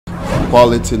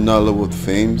quality Nollywood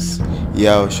films,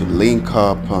 y'all should link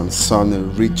up on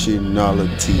SUNYRICHY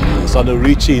NollyTV.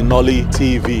 SUNYRICHY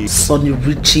NollyTV.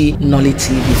 SUNYRICHY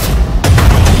NollyTV.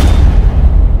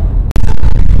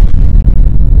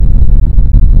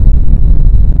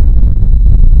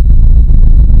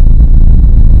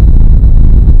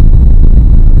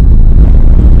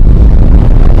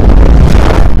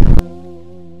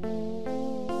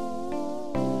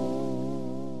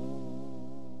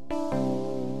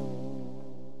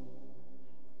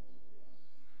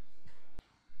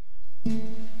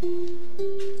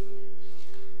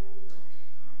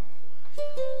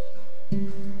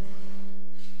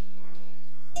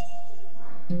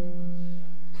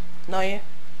 Noye?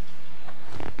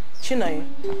 Chinoye?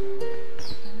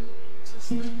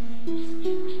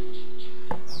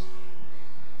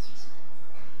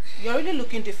 You're really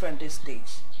looking different these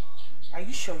days. Are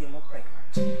you sure you're not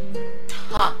pregnant?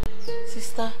 Ha!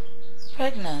 Sister,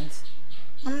 pregnant?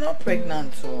 I'm not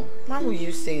pregnant, so why would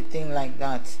you say a thing like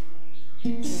that?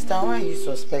 Sister, why are you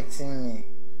suspecting me?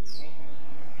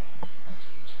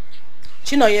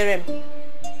 Chinoyerem,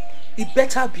 it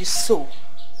better be so.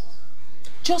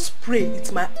 Just pray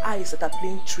it's my eyes that are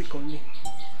playing trick on me.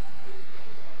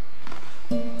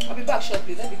 I'll be back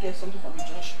shortly. Let me get something from the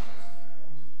junction.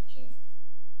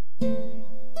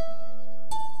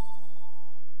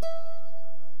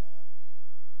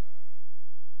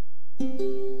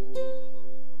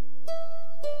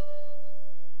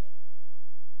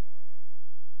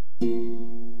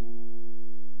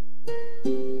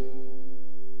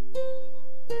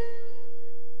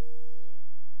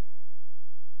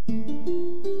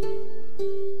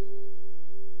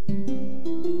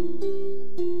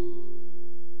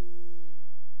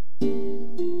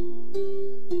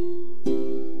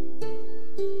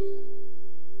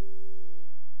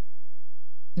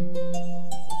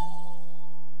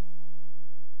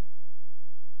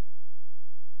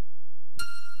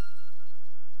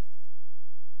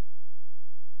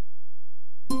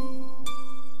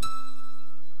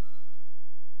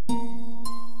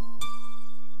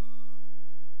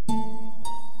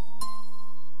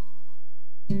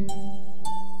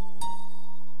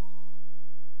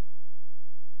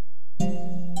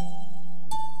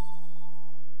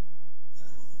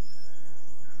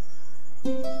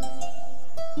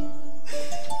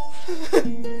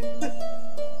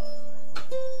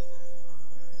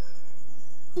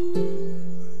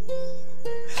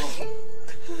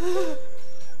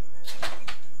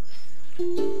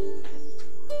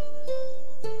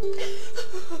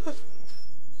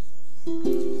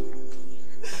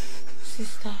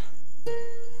 Sister,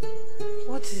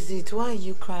 what is it? Why are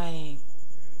you crying?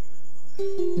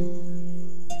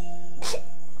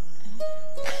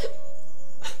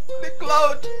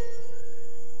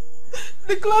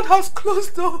 The cloud has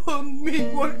closed down on me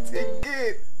once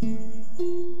again.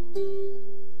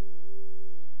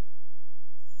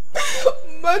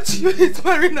 Matthew is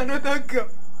marrying another girl.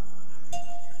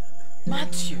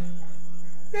 Matthew?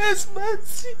 Yes,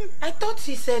 Matthew. I thought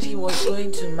he said he was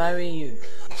going to marry you.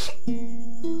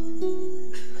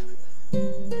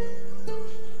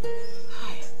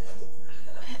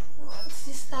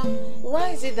 Sister, why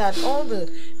is it that all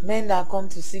the men that come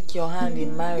to seek your hand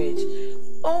in marriage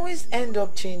always end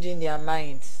up changing their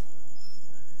minds?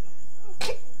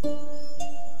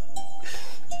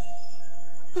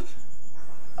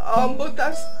 Our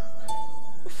mother's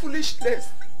foolishness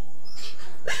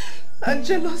and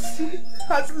jealousy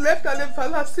has left an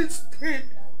everlasting stain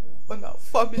on our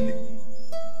family.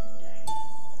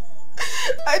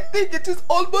 I think it is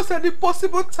almost an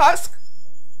impossible task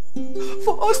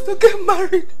for us to get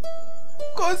married,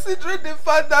 considering the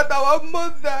fact that our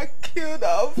mother killed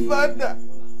our father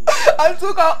and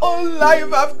took her own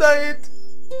life after it.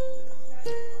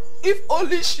 If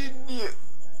only she knew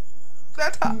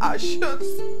that her actions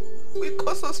will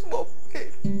cause us more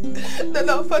pain than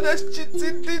our father's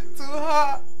cheating did to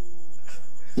her.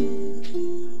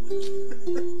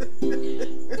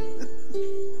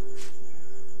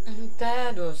 I'm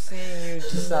tired of seeing you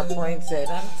disappointed.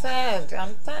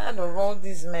 I'm tired of all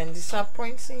these men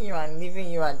disappointing you and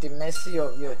leaving you at the mercy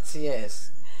of your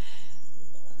tears.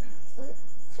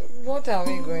 What are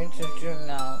we going to do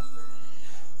now?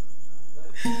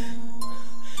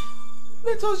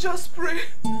 Let us just pray.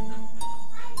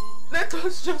 Let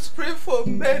us just pray for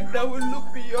men that will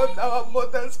look beyond our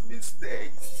mother's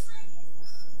mistakes.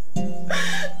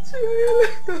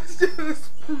 Let us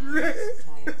just pray.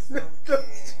 Let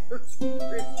us just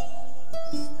pray.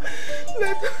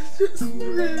 Let us just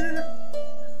pray.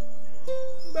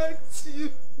 Matthew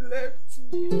left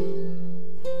me.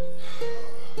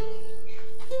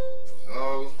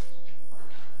 Hello?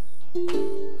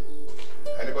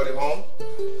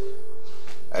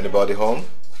 Anybody home?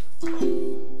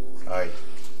 Hi.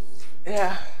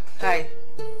 Yeah, hi.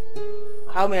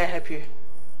 How may I help you?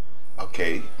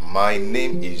 Okay, my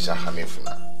name is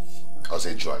Ahamifuna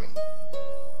Ezeonu,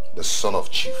 the son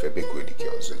of Chief Ebele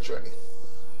Okaro.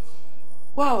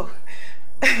 Wow.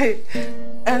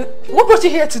 And what brought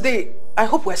you here today? I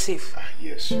hope we're safe.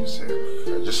 Yes, you're safe.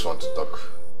 I just want to talk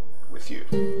with you.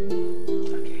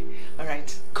 Okay,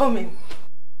 alright. Come in.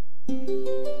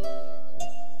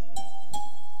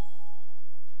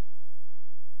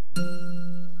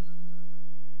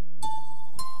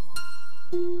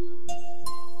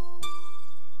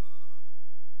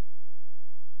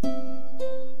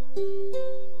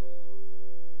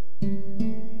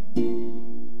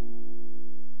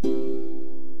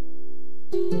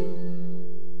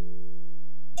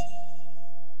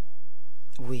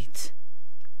 Wait.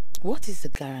 What is the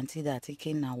guarantee that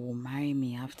Ike now will marry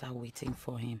me after waiting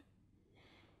for him?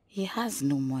 He has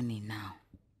no money now.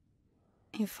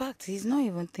 In fact, he's not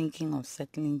even thinking of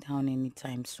settling down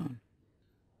anytime soon.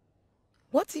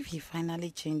 What if he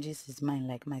finally changes his mind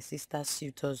like my sister's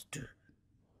suitors do?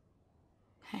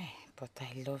 Hey, but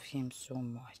I love him so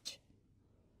much.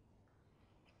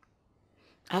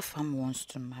 Afam wants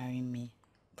to marry me,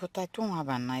 but I don't have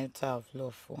an iota of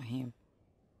love for him.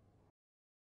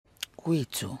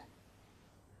 Wait, oh.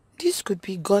 This could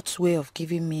be God's way of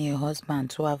giving me a husband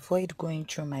to avoid going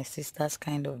through my sister's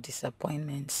kind of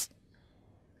disappointments.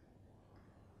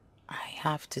 I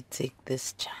have to take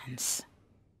this chance.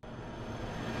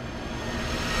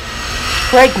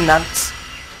 Pregnant?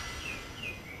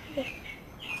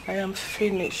 I am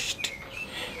finished.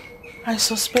 I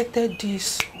suspected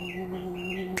this.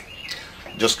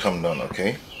 Just calm down,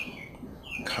 okay?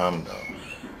 Calm down.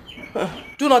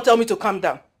 Do not tell me to calm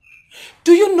down.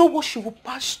 Do you know what she will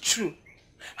pass through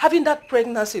having that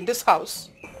pregnancy in this house?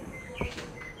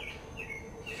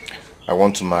 I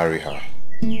want to marry her.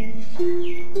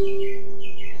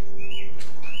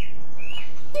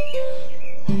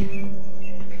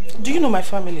 Do you know my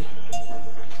family?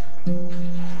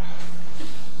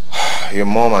 Your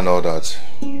mom and all that,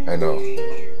 I know.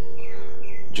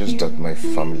 Just that my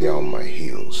family are on my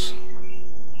heels.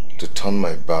 To turn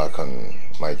my back on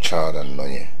my child and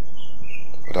Nonye.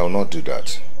 But I will not do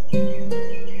that.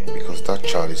 Because that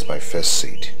child is my first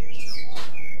seed.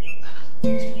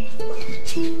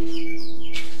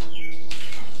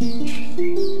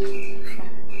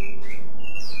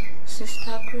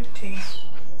 Sister, good day.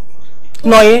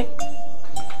 Nonye,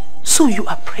 so you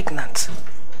are pregnant?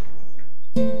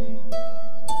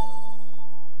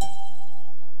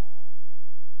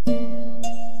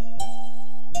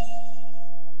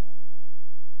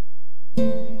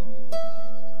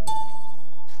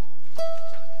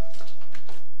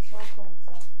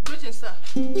 Greetings, sir.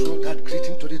 Throw that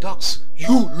greeting to the dogs.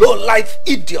 You low-life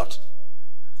idiot.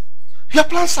 Your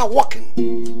plans are working.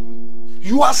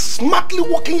 You are smartly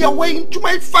working your way into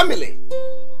my family.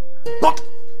 But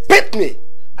bet me,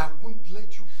 I won't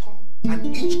let you come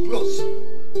an inch close.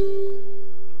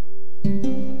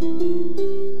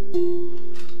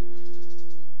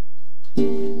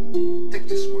 Take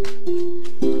this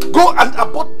one. Go and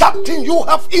abort that thing you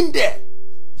have in there.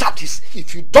 That is,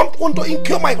 if you don't want to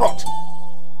incur my wrath.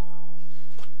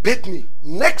 But bet me,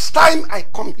 next time I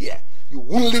come here, you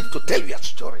won't live to tell your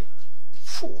story.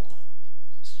 Fool.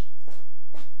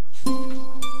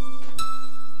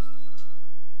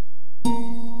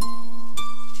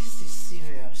 This is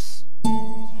serious.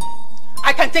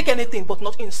 I can take anything but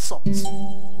not insults.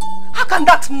 How can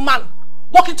that man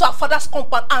walk into our father's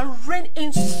compound and rain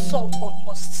insult on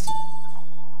us?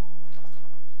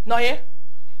 Nonye,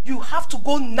 you have to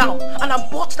go now and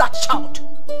abort that child.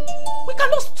 We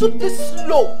cannot stoop this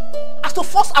low as to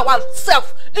force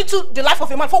ourselves into the life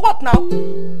of a man. For what now?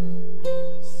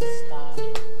 Sister,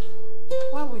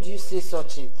 why would you say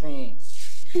such a thing?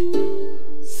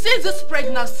 Since this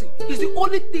pregnancy is the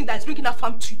only thing that is bringing a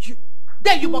farm to you,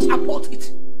 then you must abort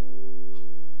it.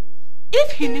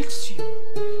 If he needs you,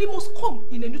 he must come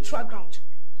in a neutral ground.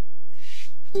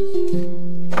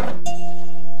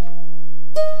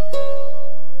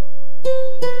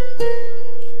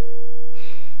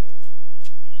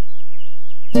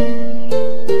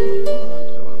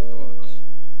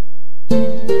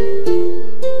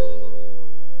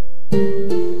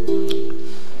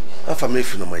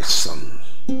 Affirmation of my son,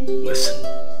 listen.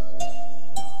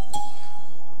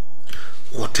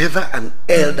 Whatever an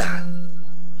elder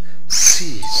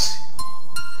sees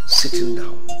sitting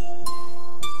down,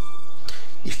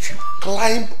 if you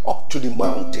climb up to the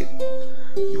mountain,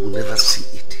 you will never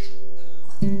see it.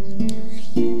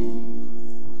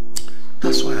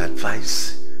 That's why I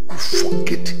advise you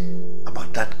forget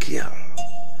about that girl.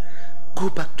 go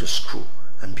back to school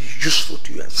and be useful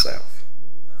to yourself.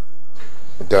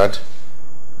 Dad,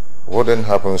 what then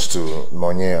happens to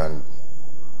Nonye and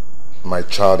my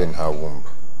child in her womb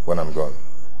when I'm gone?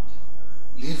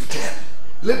 Leave them.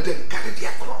 Let them carry their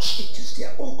cross. It is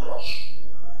their own cross.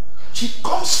 She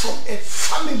comes from a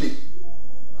family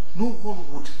no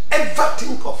one would ever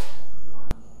think of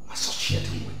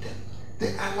associating with them.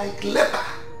 They are like leper.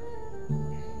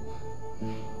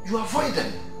 You avoid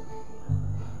them.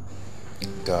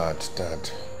 Dad,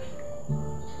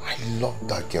 I love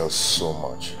that girl so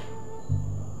much.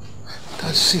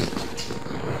 Dad, see,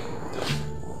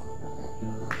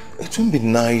 it won't be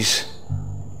nice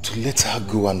to let her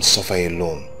go and suffer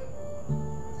alone.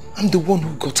 I'm the one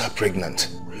who got her pregnant.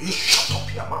 Will you shut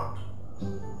up your mouth?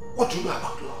 What do you know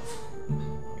about love?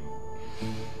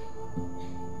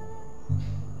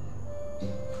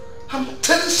 I'm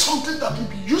telling something that will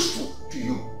be useful to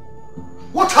you.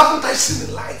 What haven't I seen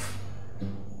in life?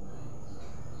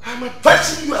 I'm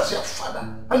advising you as your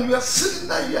father, and you are sitting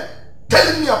down here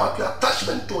telling me about your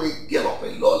attachment to a girl of a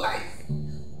low life.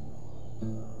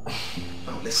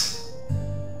 Now listen,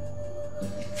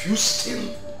 if you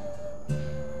still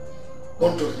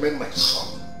want to remain my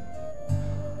son,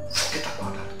 forget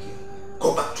about that girl.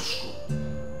 Go back to school.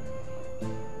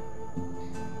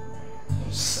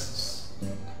 Nonsense.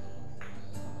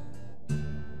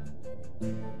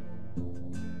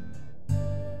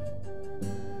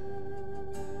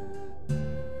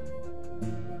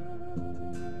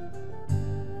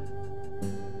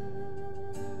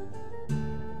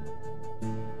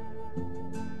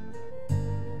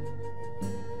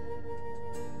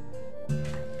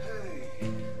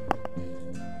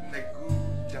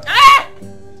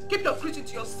 Keep your preaching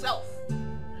to yourself.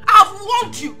 I've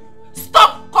warned you.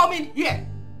 Stop coming here.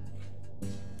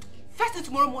 First thing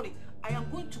tomorrow morning, I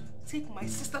am going to take my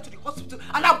sister to the hospital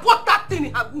and abort that thing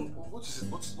in her womb. What is it?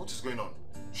 What is going on?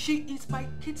 She is my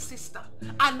kid sister,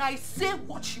 and I say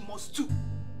what she must do.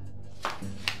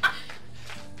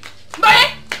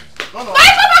 Mary! No.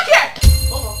 Mary, come back here!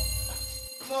 No.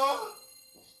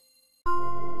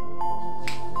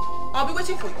 I'll be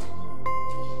waiting for you.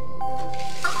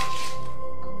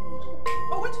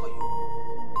 I'll wait for you.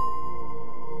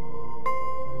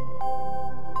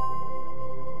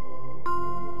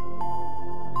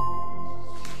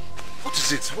 What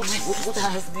is it? My sister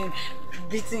has been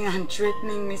beating and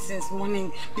threatening me since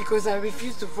morning because I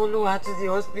refused to follow her to the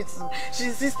hospital. She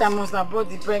insists I must abort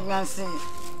the pregnancy.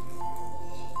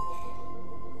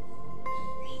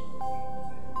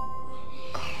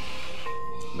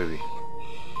 Baby,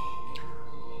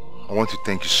 I want to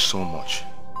thank you so much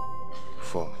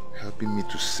for helping me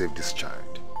to save this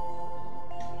child.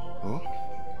 Oh,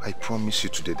 I promise you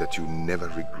today that you'll never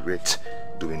regret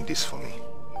doing this for me.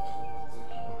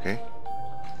 Okay?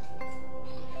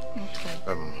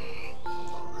 Okay.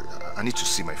 I need to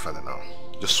see my father now.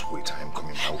 Just wait, I am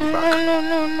coming. I'll be back.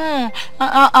 No.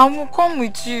 I will come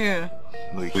with you.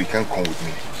 No, you can't come with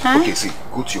me. Huh? Okay, see,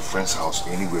 go to your friend's house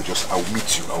anywhere. Just, I'll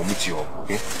meet you up,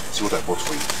 okay? See what I bought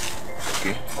for you.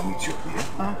 Okay? I'll meet you up here.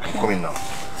 Okay. I'm coming now.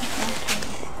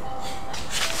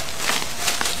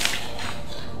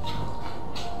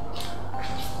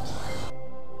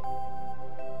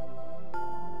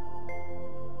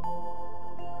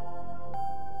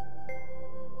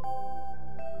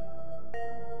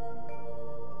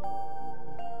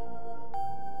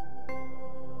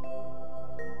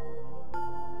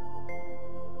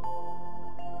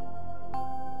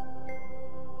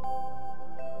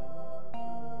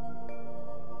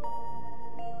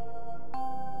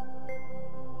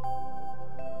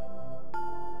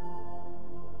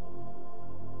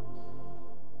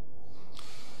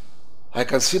 I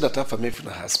can see that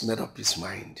Afamefuna has made up his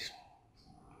mind.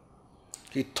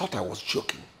 He thought I was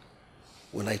joking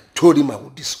when I told him I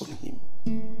would disown him.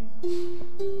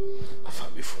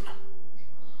 Afamefuna,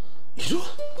 you know,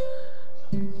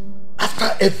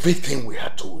 after everything we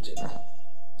had told him,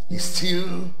 he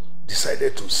still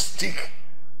decided to stick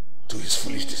to his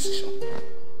foolish decision.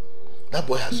 That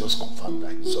boy has just confirmed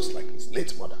that he's just like his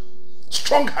late mother.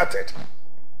 Strong-hearted,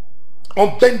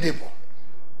 unbendable.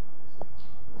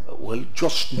 Well,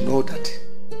 just know that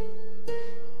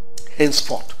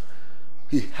henceforth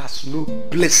he has no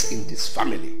place in this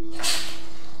family.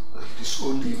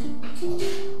 Disown him.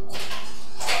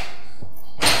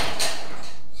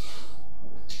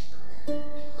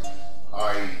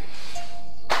 I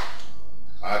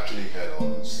actually heard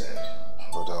all you said,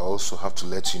 but I also have to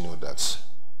let you know that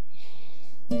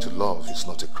to love is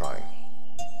not a crime.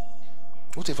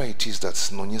 Whatever it is that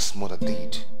Nonye's mother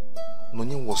did,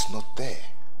 Nonye was not there.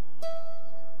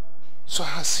 So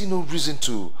I see no reason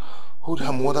to hold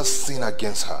her mother's sin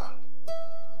against her.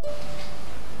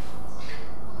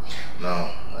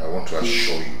 Now, I want to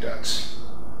assure you that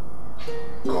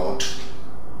God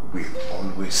will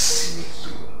always see me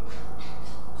through.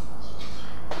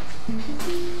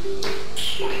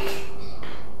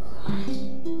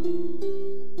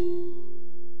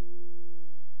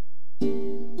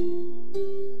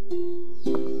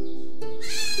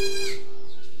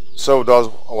 So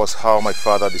that was how my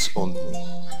father disowned me.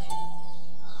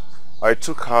 I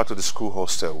took her to the school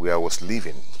hostel where I was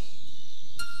living.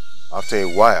 After a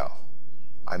while,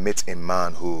 I met a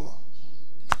man who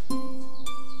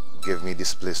gave me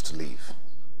this place to live.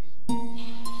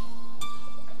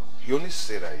 He only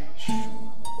said I should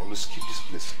always keep this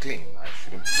place clean. I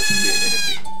shouldn't display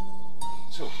anything.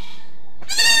 So,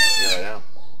 here I am.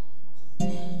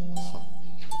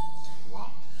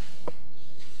 Wow.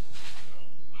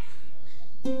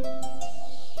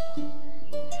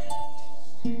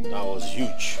 That was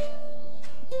huge.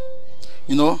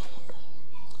 You know,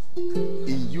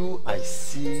 in you I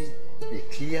see a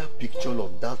clear picture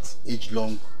of that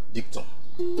age-long dictum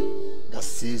that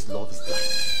says love is blind.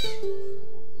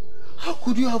 How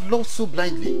could you have loved so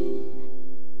blindly?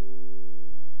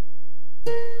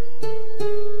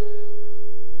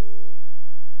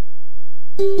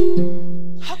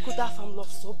 How could I have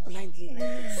loved so blindly like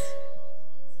this?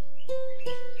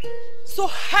 So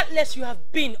heartless you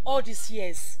have been all these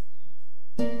years.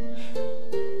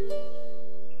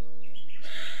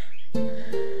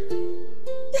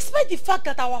 Despite the fact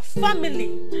that our family,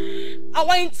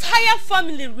 our entire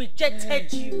family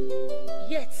rejected you,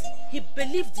 yet he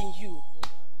believed in you.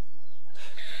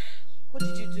 What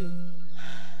did you do?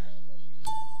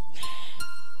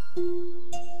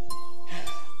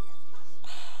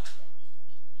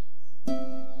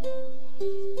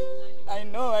 I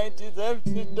know I deserve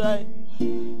to die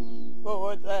for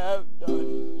what I have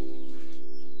done.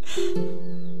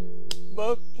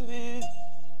 But please,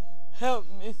 help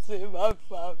me save our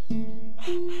family.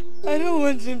 I don't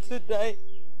want him to die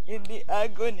in the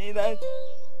agony that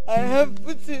I have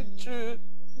put him through.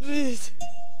 Please.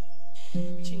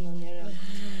 Chinonera,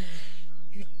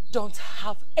 you don't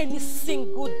have any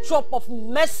single drop of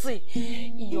mercy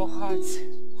in your heart.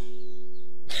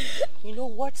 You know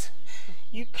what?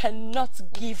 You cannot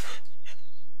give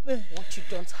what you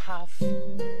don't have.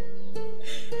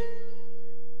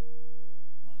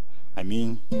 I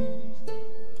mean,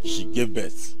 she gave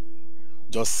birth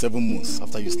just 7 months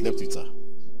after you slept with her.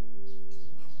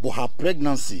 But her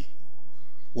pregnancy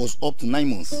was up to 9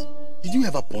 months. Did you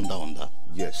ever ponder on that?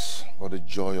 Yes, but the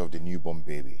joy of the newborn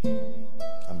baby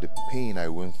and the pain I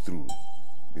went through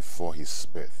before his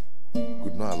birth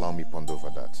could not allow me ponder over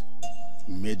that.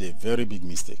 You made a very big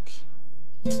mistake.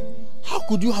 How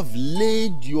could you have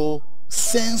laid your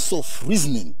sense of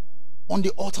reasoning on the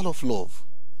altar of love?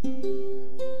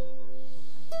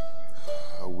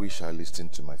 I wish I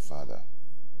listened to my father.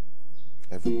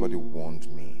 Everybody warned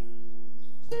me.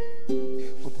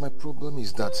 But my problem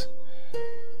is that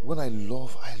when I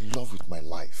love with my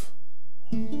life.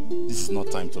 This is not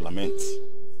time to lament.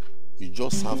 You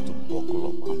just have to buckle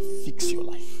up and fix your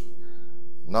life.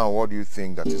 Now what do you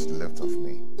think that is left of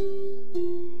me?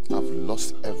 I've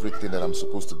lost everything that I'm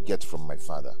supposed to get from my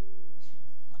father.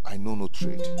 I know no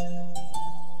trade.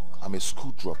 I'm a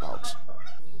school dropout.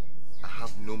 I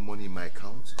have no money in my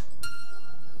account.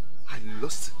 I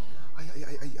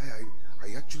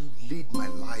actually laid my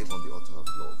life on the altar of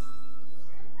love.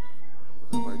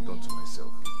 What have I done to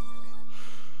myself?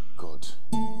 God,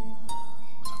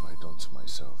 what have I done to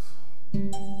myself?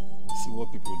 See,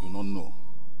 what people do not know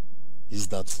is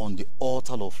that on the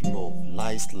altar of love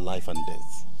lies life and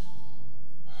death.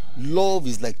 Love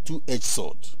is like two-edged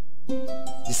sword.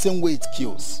 The same way it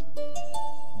kills,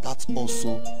 that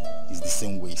also is the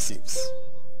same way it saves.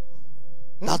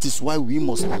 That is why we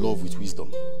must love with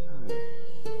wisdom.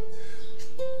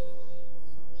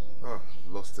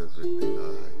 Lost everything.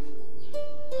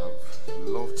 I've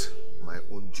loved my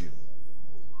own dream.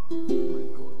 Oh my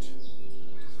God.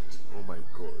 Oh my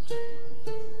God.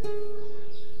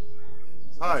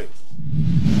 Hi.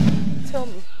 Tell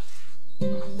me,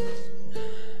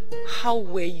 how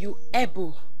were you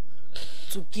able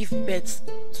to give birth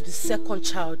to the second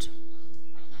child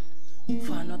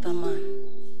for another man,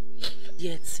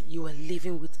 yet you were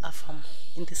living with Afam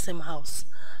in the same house?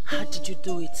 How did you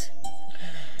do it?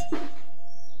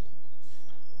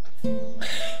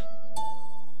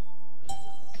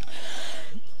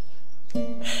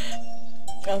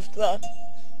 After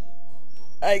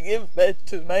I gave birth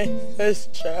to my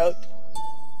first child,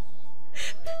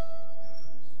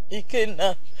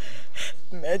 Ikenna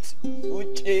met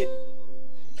Uche.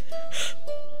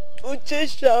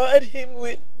 Uche showered him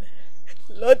with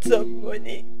lots of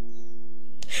money.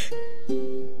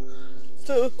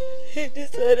 So he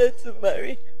decided to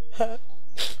marry her.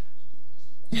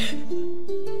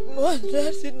 But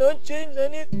that did not change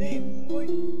anything.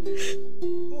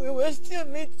 We were still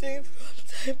meeting from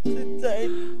time to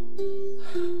time.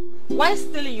 Why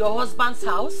still in your husband's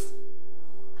house?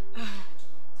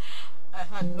 I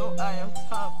had no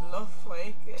iota of love for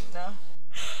Ikenna.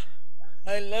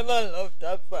 I never loved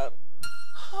that fam.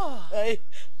 I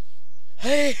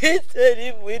hated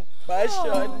him with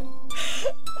passion.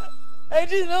 I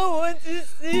did not want to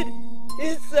see it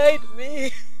inside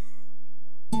me.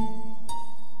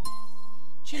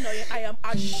 Chinoye, I am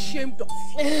ashamed of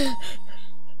you.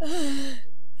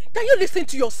 Can you listen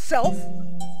to yourself?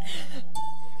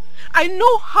 I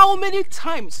know how many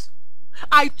times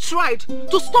I tried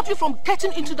to stop you from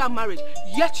getting into that marriage,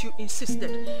 yet you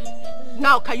insisted.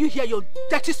 Now can you hear your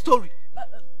dirty story?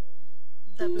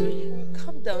 Ebele,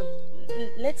 calm down.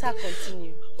 Let her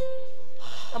continue.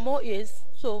 I'm all ears,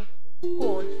 so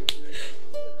go on.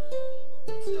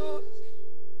 So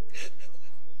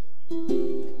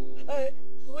I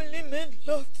only made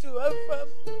love to her fam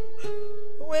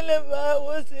whenever I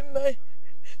was in my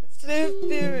slave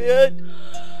period.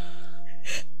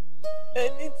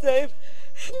 Anytime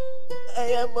I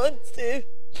am unsafe,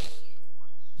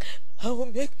 I will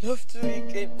make love to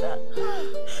Ikenna.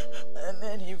 And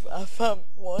then if Afam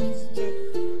wants to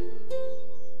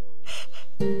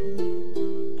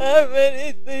have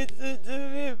anything to do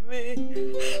with me,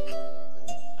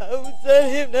 I will tell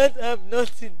him that I'm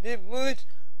not in the mood.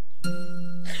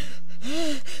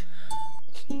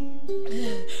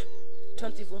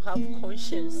 Don't even have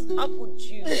conscience. How could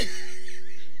you?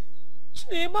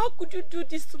 How could you do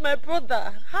this to my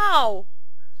brother? How?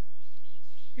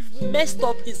 You've messed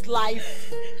up his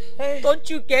life. Don't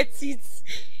you get it?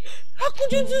 How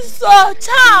could you do such?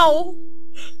 How?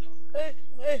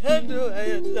 I had no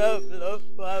idea of love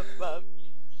for her fam.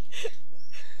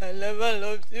 I never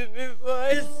loved him before.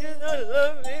 I still don't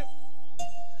love him.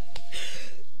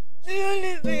 The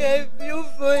only thing I feel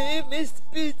for him is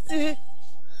pity.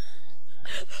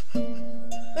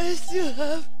 I still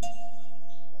have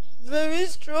very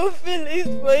strong feelings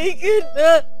for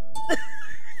Ikenna.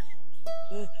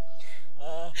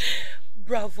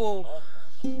 Bravo.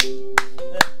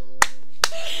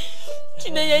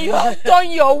 Chineye, you have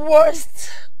done your worst.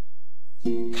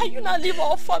 Can you not leave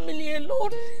our family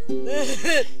alone?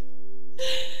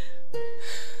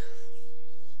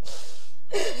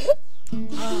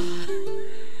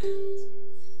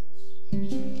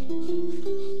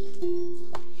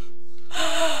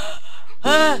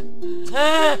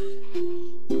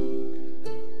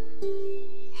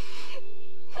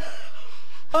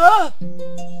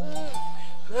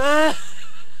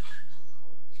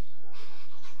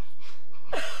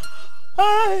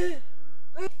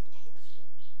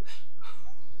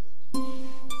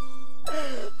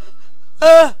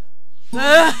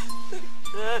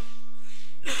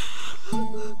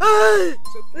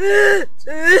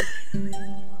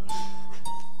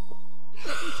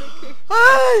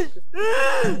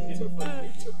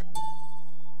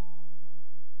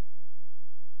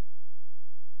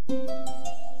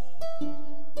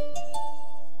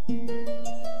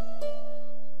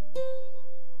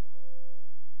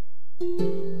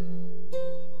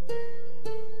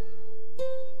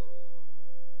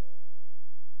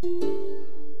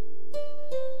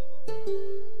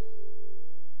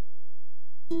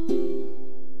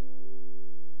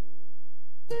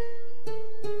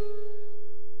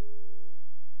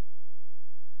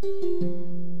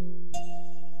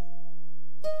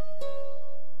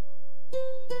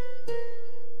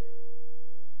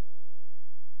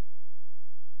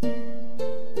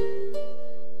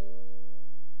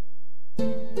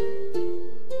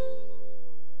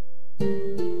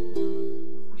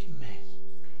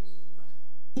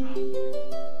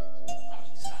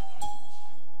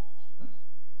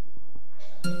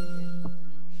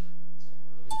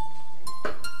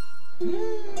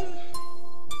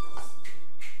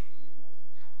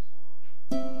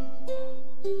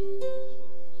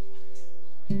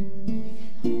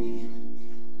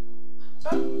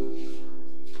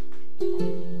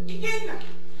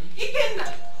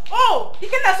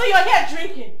 So you're here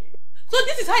drinking. So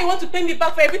this is how you want to pay me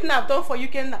back for everything I've done for you,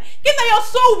 Ikenna. Ikenna, you're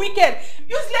so wicked.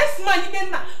 Useless man,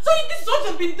 Ikenna. So this is what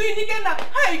you've been doing, Ikenna.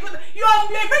 Hi, you're a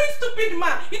very stupid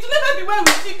man. It will never be well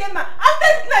with you, Ikenna. After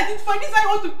everything I did for you, this is how you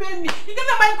want to pay me.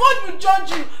 Ikenna, my God will judge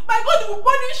you. My God will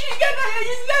punish you, Ikenna.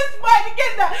 You're useless man,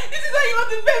 Ikenna. This is how you want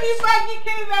to pay me back,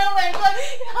 Ikenna. Oh my God.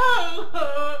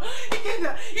 Oh,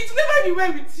 Ikenna, it will never be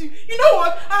well with you. You know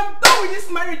what? I'm done with this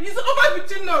marriage. It's over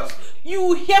between us. You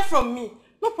will hear from me.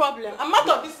 No problem. I'm out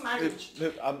of this marriage.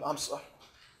 Babe,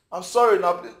 I'm sorry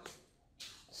now.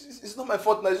 It's not my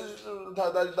fault now.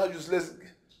 That useless.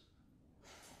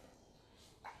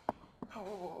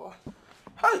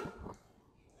 Hi.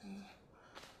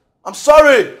 I'm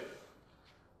sorry.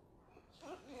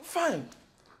 Fine.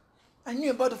 I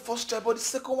knew about the first child, but the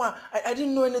second one, I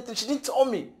didn't know anything. She didn't tell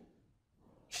me.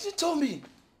 She didn't tell me.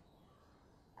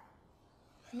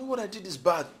 I know what I did is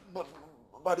bad, but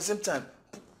at the same time,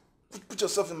 put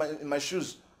yourself in my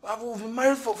shoes. I've been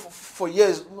married for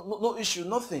years, no issue,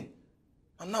 nothing.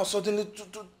 And now suddenly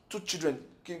two children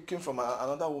came from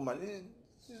another woman.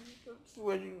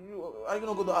 Are you going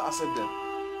to go to accept them?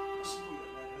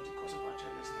 Because of our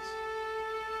childlessness.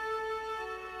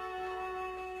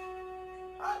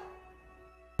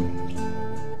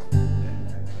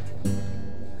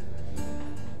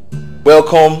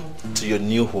 Welcome to your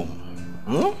new home.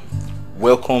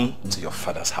 Welcome to your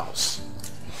father's house.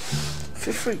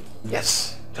 Feel free.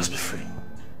 Yes, just be free.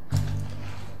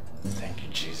 Thank you,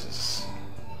 Jesus.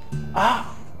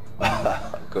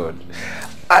 Good.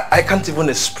 I can't even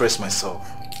express myself.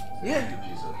 Yeah.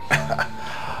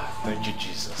 Thank you,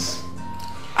 Jesus.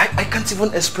 I can't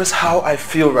even express how I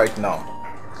feel right now.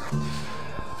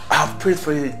 I have prayed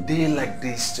for a day like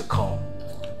this to come.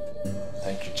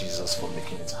 Thank you, Jesus, for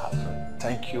making it happen.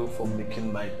 Thank you for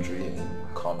making my dream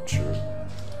come true.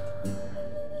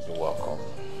 You're welcome.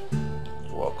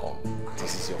 You're welcome.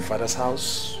 This is your father's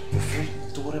house. You're free.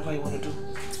 Do whatever you want to do.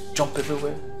 Jump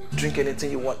everywhere. Drink anything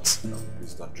you want. No,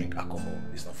 please don't drink alcohol.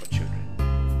 It's not for children.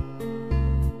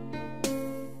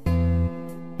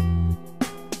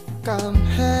 Can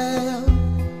hell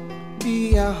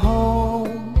be a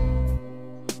home?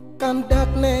 Can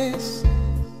darkness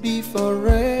be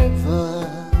forever?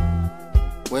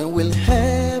 When will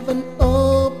heaven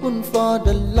open for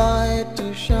the light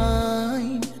to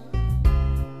shine?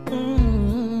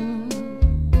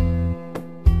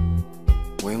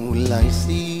 When will I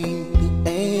see the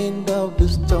end of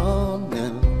this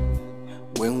tunnel?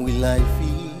 When will I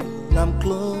feel I'm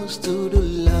close to the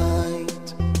light?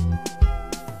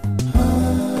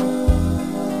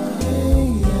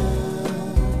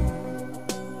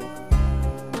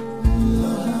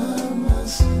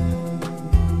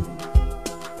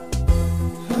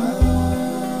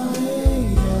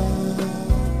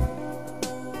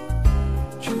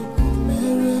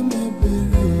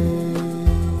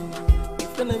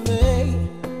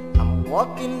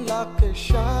 Walking like a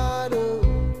shadow.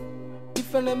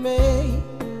 If an enemy,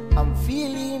 I'm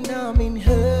feeling I'm in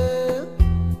hell.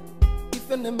 If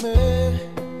an enemy,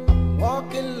 I'm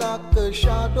walking like a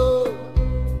shadow.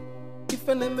 If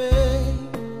an enemy,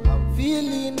 I'm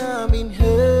feeling I'm in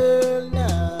hell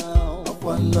now.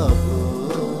 One love,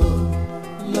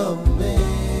 love me.